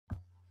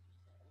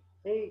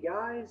Hey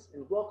guys,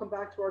 and welcome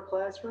back to our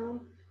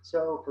classroom.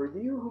 So for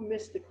you who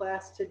missed the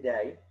class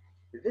today,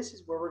 this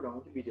is where we're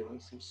going to be doing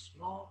some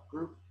small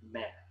group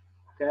math,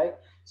 okay?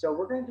 So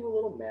we're going to do a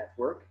little math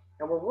work,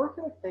 and we're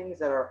working with things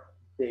that are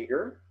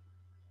bigger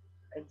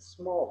and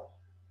smaller.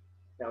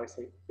 Now we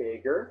say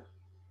bigger,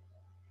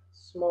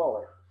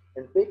 smaller.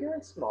 And bigger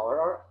and smaller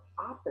are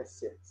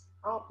opposites,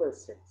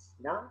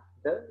 not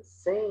the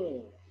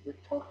same. We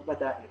talked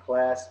about that in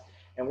class,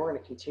 and we're going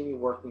to continue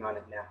working on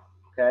it now,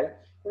 okay?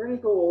 We're going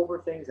to go over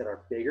things that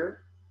are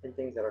bigger and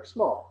things that are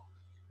small.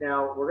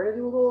 Now, we're going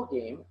to do a little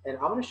game, and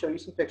I'm going to show you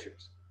some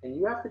pictures, and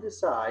you have to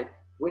decide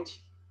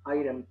which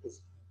item is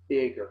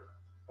bigger,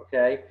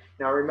 okay?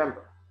 Now,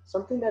 remember,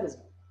 something that is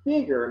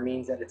bigger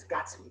means that it's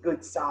got some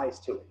good size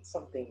to it,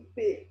 something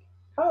big.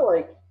 Kind of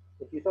like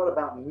if you thought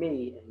about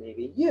me and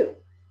maybe you.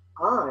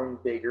 I'm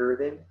bigger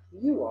than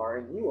you are,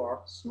 and you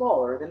are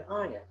smaller than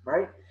I am,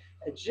 right?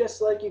 And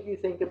just like if you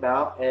think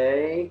about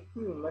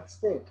let's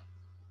think.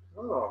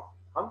 Oh,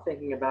 I'm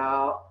thinking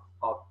about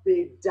a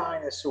big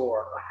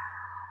dinosaur.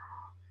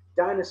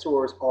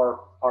 Dinosaurs are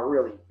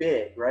really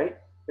big, right?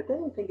 But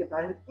then you think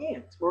about an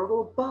ant or a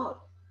little bug.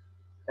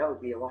 That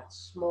would be a lot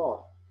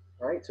smaller,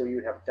 right? So you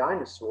would have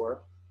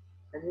dinosaur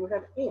and you would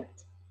have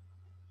ant.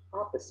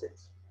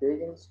 Opposites, big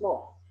and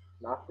small,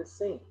 not the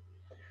same.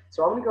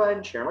 So I'm going to go ahead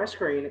and share my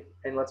screen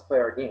and let's play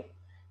our game.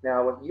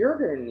 Now what you're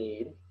going to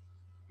need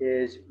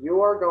is you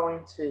are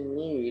going to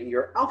need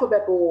your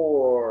alphabet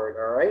board,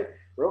 all right?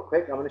 Real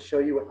quick, I'm going to show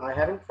you what I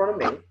have in front of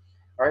me,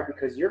 all right,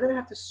 because you're going to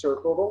have to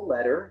circle the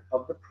letter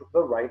of the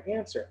right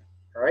answer,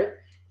 all right?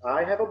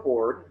 I have a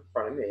board in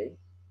front of me,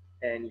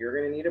 and you're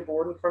going to need a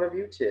board in front of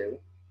you too,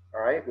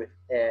 all right, with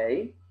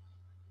A,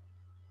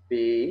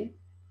 B,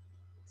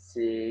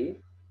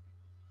 C,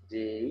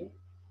 D,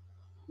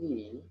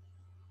 E,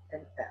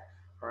 and F,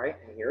 all right?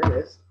 And here it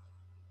is.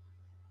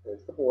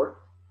 There's the board.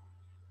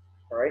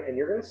 All right, and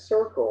you're going to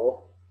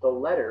circle the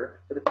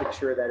letter for the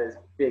picture that is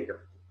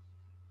bigger.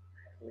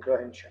 Let me go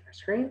ahead and share my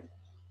screen,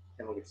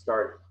 and we'll get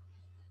started.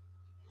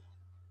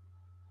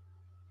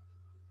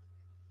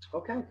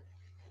 Okay,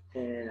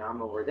 and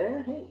I'm over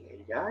there.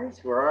 Hey guys,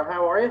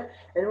 how are you?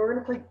 And we're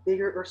going to play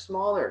bigger or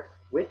smaller.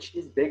 Which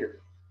is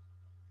bigger?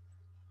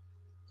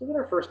 Look at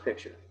our first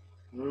picture.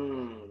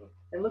 And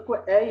look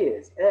what A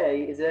is.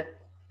 A is an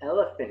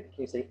elephant.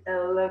 Can you say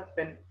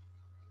elephant?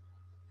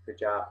 Good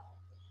job.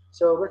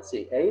 So let's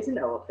see. A is an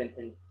elephant,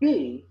 and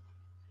B,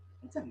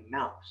 it's a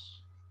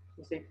mouse.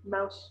 Can you say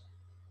mouse?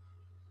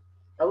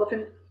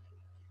 Elephant,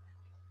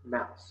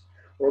 mouse.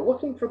 We're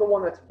looking for the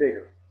one that's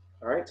bigger.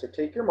 All right, so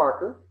take your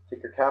marker,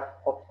 take your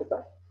cap off the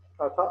back,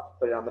 top,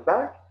 put it on the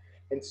back,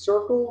 and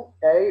circle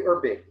A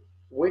or B.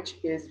 Which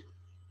is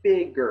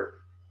bigger?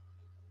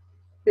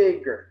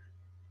 Bigger.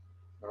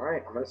 All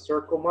right, I'm going to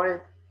circle my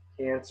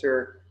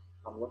answer.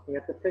 I'm looking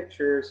at the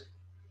pictures.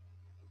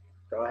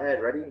 Go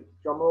ahead, ready?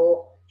 Drum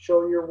roll,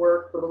 show your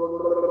work.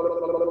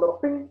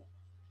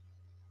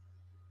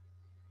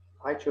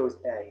 I chose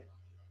A.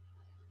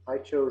 I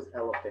chose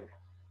elephant.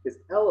 Because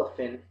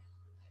elephant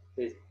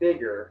is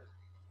bigger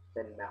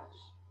than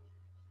mouse,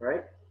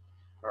 right?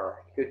 All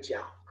right, good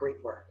job,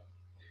 great work.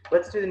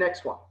 Let's do the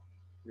next one.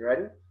 You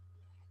ready?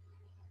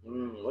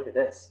 Look at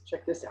this,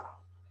 check this out.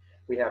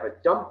 We have a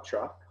dump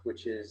truck,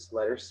 which is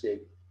letter C,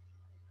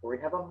 or we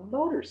have a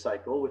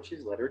motorcycle, which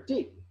is letter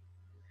D.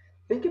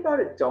 Think about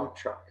a dump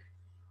truck.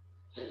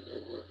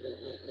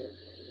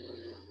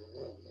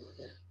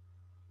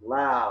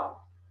 Loud,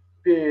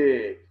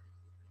 big,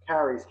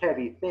 carries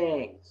heavy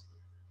things.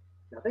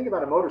 Now think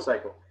about a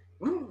motorcycle.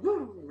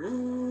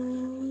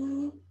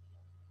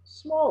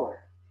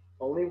 Smaller.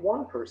 Only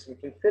one person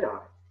can fit on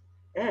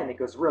it. And it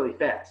goes really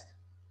fast.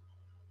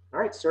 All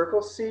right,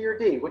 circle C or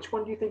D. Which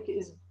one do you think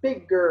is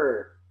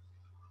bigger?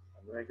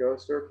 I'm going to go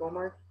circle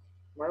my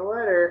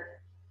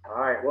letter.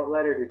 All right, what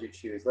letter did you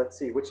choose? Let's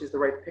see. Which is the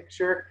right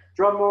picture?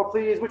 Drum roll,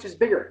 please. Which is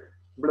bigger?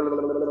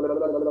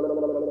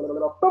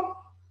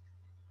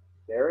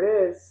 There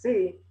it is.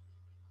 C.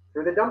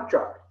 For the dump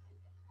truck.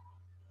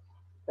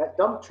 That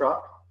dump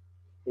truck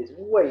is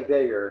way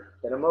bigger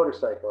than a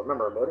motorcycle.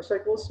 Remember, a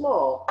motorcycle is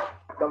small,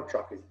 a dump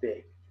truck is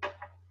big.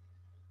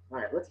 All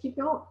right, let's keep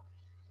going.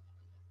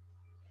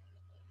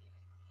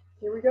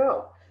 Here we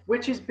go.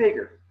 Which is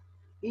bigger?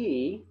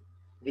 E,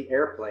 the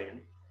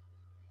airplane,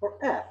 or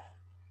F,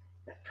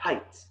 the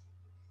kite?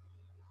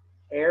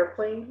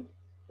 Airplane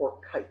or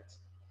kite?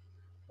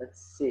 Let's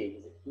see,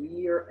 is it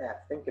E or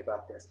F? Think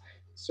about this.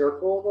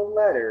 Circle the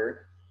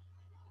letter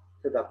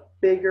for the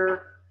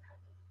bigger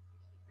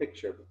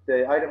picture,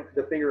 the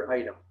bigger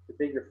item, the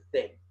bigger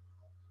thing.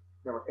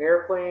 Remember,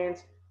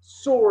 airplanes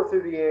soar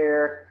through the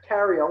air,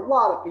 carry a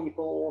lot of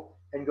people,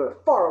 and go to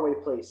faraway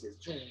places.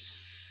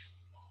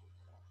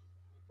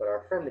 But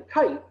our friend the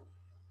kite,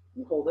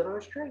 you hold it on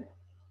a string.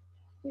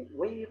 It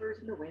wavers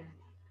in the wind,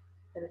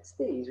 and it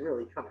stays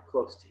really kind of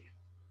close to you.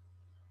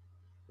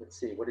 Let's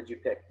see, what did you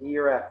pick? E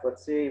or F?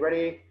 Let's see,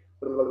 ready?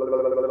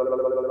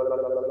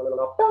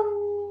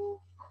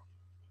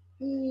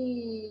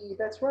 E,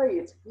 that's right,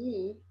 it's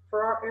E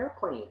for our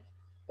airplane.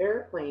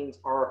 Airplanes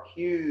are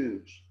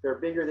huge. They're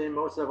bigger than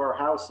most of our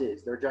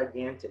houses. They're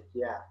gigantic,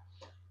 yeah.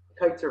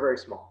 Kites are very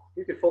small.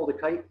 You could fold a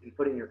kite and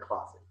put it in your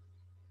closet.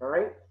 All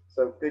right?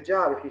 So good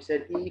job if you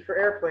said E for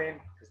airplane,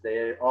 because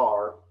they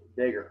are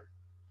bigger.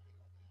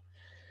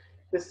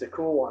 This is a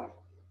cool one.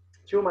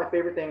 Two of my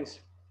favorite things.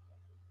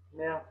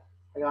 Now,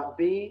 I got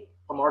B,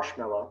 a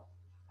marshmallow.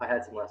 I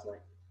had some last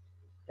night.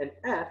 And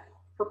F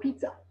for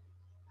pizza.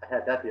 I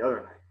had that the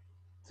other night.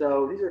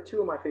 So these are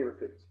two of my favorite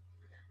foods.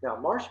 Now,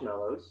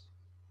 marshmallows,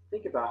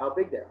 think about how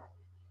big they are.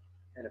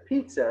 And a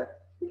pizza,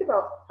 think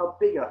about how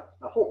big a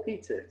whole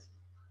pizza is.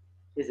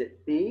 Is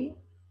it B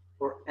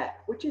or F?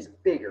 Which is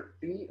bigger,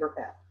 B or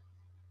F?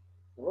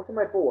 Look at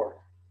my board.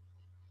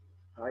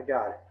 I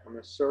got it. I'm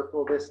going to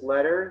circle this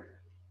letter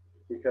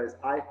because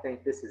I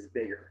think this is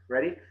bigger.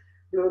 Ready?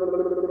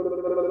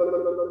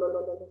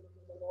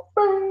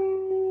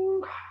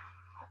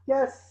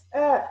 Yes,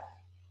 F.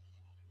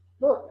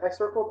 Look, I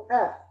circled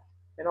F.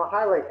 And I'll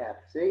highlight F.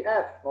 See,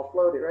 F. I'll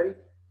float it. Ready?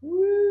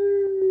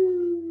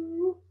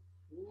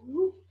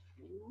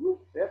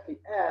 Yep, the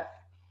F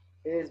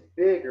is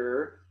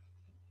bigger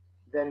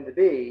than the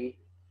B,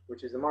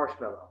 which is the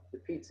marshmallow. The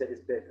pizza is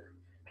bigger.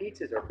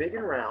 Pizzas are big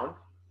and round,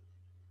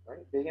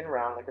 right? Big and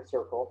round like a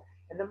circle.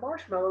 And the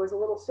marshmallow is a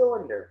little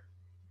cylinder.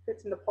 It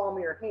fits in the palm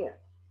of your hand.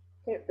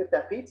 You can't fit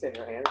that pizza in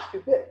your hand. It's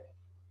too big.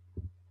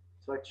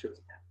 So I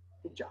chose F.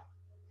 Good job.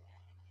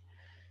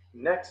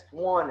 Next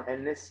one,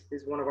 and this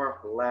is one of our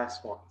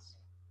last ones.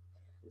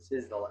 This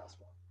is the last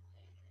one.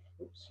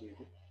 Oops, excuse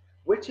me.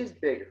 Which is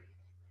bigger?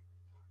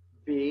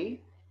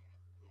 B,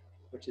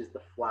 which is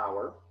the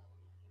flower,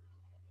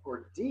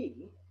 or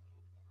D,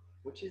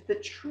 which is the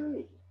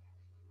tree?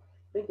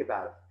 Think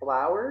about it.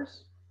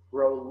 Flowers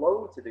grow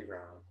low to the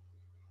ground.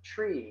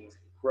 Trees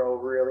grow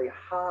really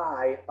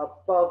high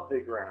above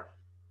the ground.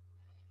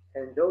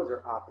 And those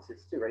are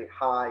opposites too, right?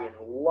 High and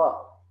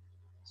low.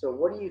 So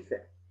what do you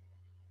think?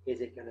 Is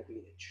it going to be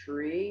the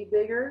tree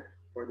bigger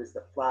or is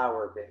the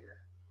flower bigger?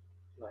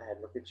 Go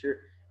ahead, look at your,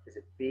 is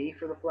it B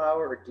for the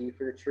flower or D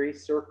for the tree?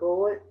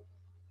 Circle it.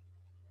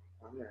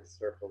 I'm going to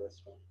circle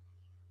this one.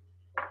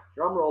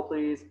 Drum roll,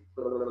 please.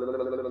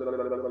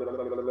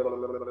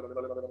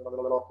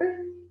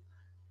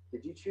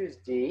 Did you choose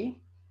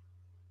D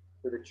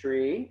for the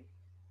tree?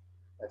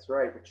 That's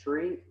right, the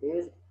tree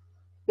is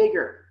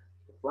bigger.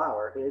 The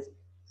flower is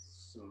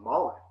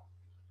smaller.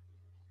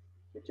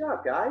 Good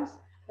job, guys.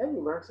 And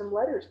you learned some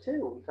letters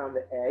too. We found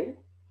the A,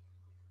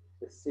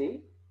 the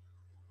C,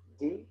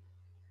 D,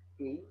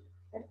 E,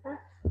 and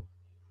F.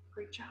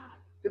 Great job.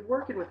 Good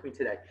working with me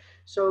today.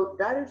 So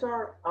that is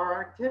our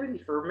activity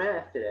for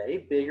math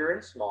today, bigger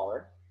and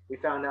smaller. We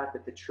found out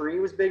that the tree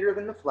was bigger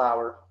than the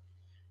flower.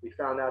 We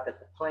found out that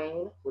the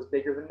plane was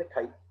bigger than the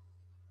kite.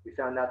 We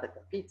found out that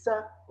the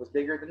pizza was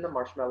bigger than the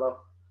marshmallow.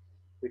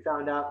 We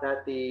found out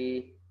that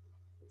the,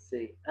 let's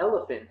see,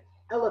 elephant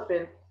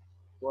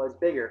was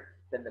bigger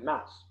than the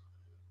mouse.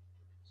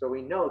 So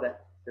we know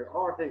that there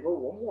are things, oh,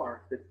 one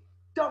more, the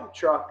dump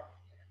truck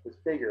was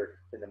bigger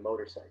than the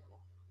motorcycle.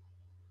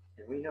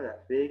 And we know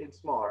that big and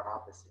small are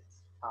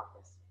opposites, not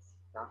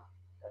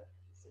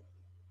opposites.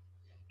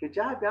 Good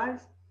job,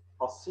 guys.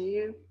 I'll see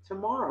you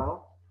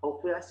tomorrow.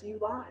 Hopefully I see you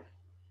live.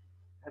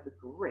 Have a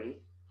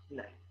great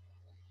night.